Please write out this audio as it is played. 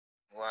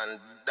and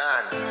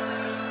done.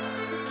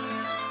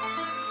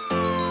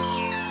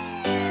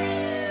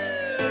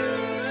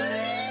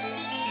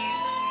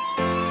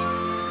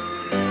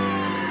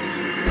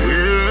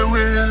 Where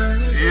will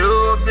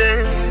you be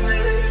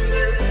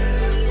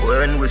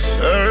when we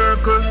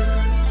circle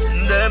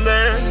them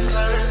ends?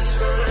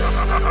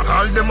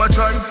 All them a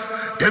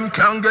try, them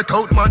can't get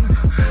out, man.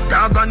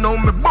 Dog I know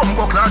me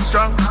bumbo class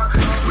strong.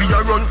 We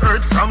are on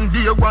earth from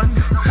day one.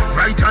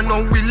 Right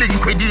now we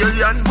link with the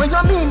alien. What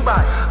you mean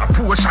by? A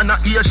portion of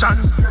Asian,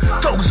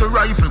 1,000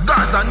 rifle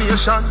Gaza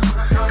nation.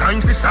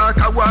 Time to start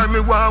a war, me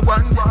war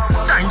one.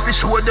 Time to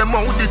show them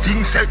how the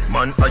thing set.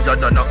 Man, higher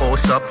than a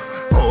house up.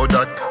 How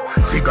that?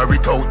 Figure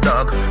it out,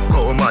 dog.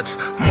 Go mats.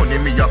 Money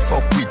me a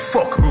fuck with,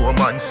 fuck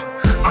romance.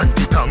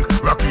 Anti-tank,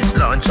 rocket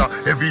launcher.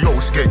 Every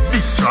house get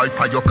destroyed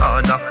by your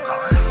corner.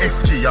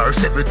 FGR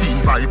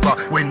 17 Viper.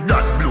 When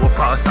that blow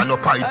pass and a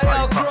pipe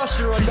piper.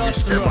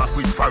 Finish them off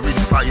with foreign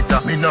fighter.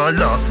 Me nah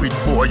laugh with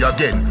boy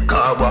again,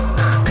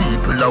 Kawa.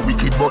 People are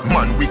wicked but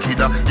man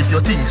wickeder. If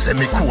you think say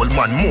me cool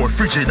man more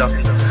frigider.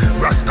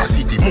 Rasta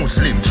City,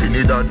 Muslim,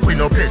 Trinidad. We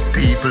no pet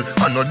people,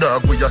 and no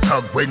dog we a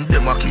tag. When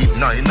them a keep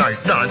night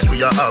dance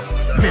we a have.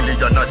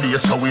 Million a day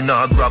so we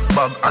nah grab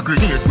bag. A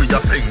grenade we a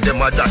fling,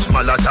 them a dash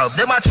Molotov.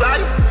 Them a try,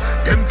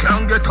 them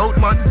can't get out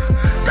man.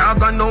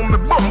 Dog I know me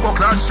bumbo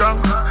class strong.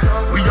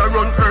 We are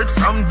on earth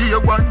from day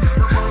one.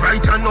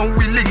 Right now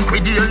we link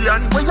with the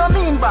alien. What you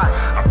mean by?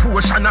 A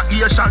portion of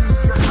Asian,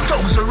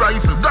 1,000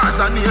 rifle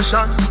Gaza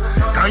nation.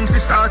 Time to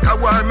start a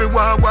war, me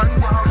war one.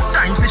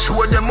 Time to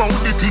show them how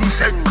the thing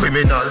said.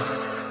 Criminal,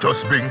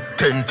 just bring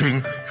 10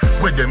 thing.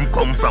 Where them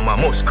come from a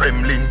must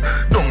Kremlin.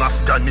 Down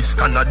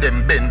Afghanistan a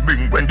them bend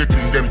bring. When the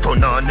thing them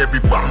turn on every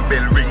bomb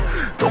bell ring.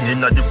 Down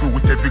inna the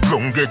root every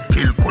ground get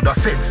killed. Coulda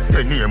feds,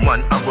 10 year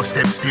man a go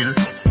step still.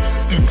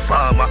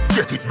 Informer,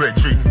 get it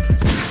brethren.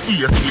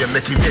 AK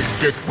make him head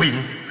get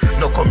wing.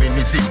 No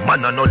communism,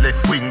 man a no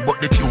left wing.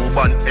 But the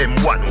Cuban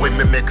M1 when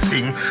me make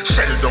sing.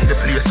 Shell down the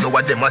place, you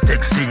a them a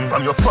texting.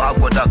 From your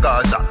forward a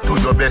Gaza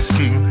to your best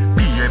king.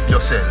 Behave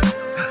yourself.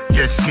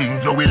 Yes, king,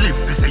 you will live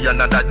to say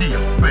another day.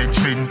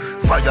 Brethren,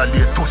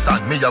 violate to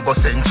sand, me a go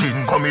send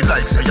chin. Come in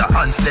like say your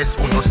hands less,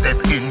 who no step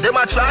in. Them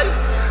a try,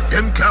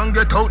 them can't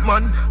get out,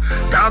 man.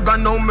 Dog I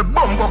know me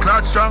bumbo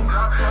clad strong.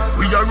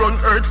 We are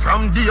on earth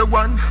from day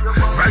one.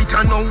 Right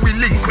now we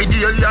link with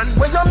the alien.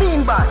 What you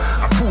mean by?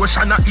 A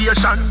portion of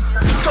Asian,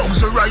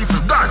 1,000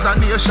 rifle Gaza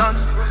nation.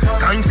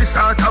 Time to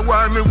start a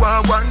war, me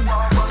war one.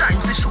 Time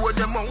to show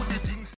them how the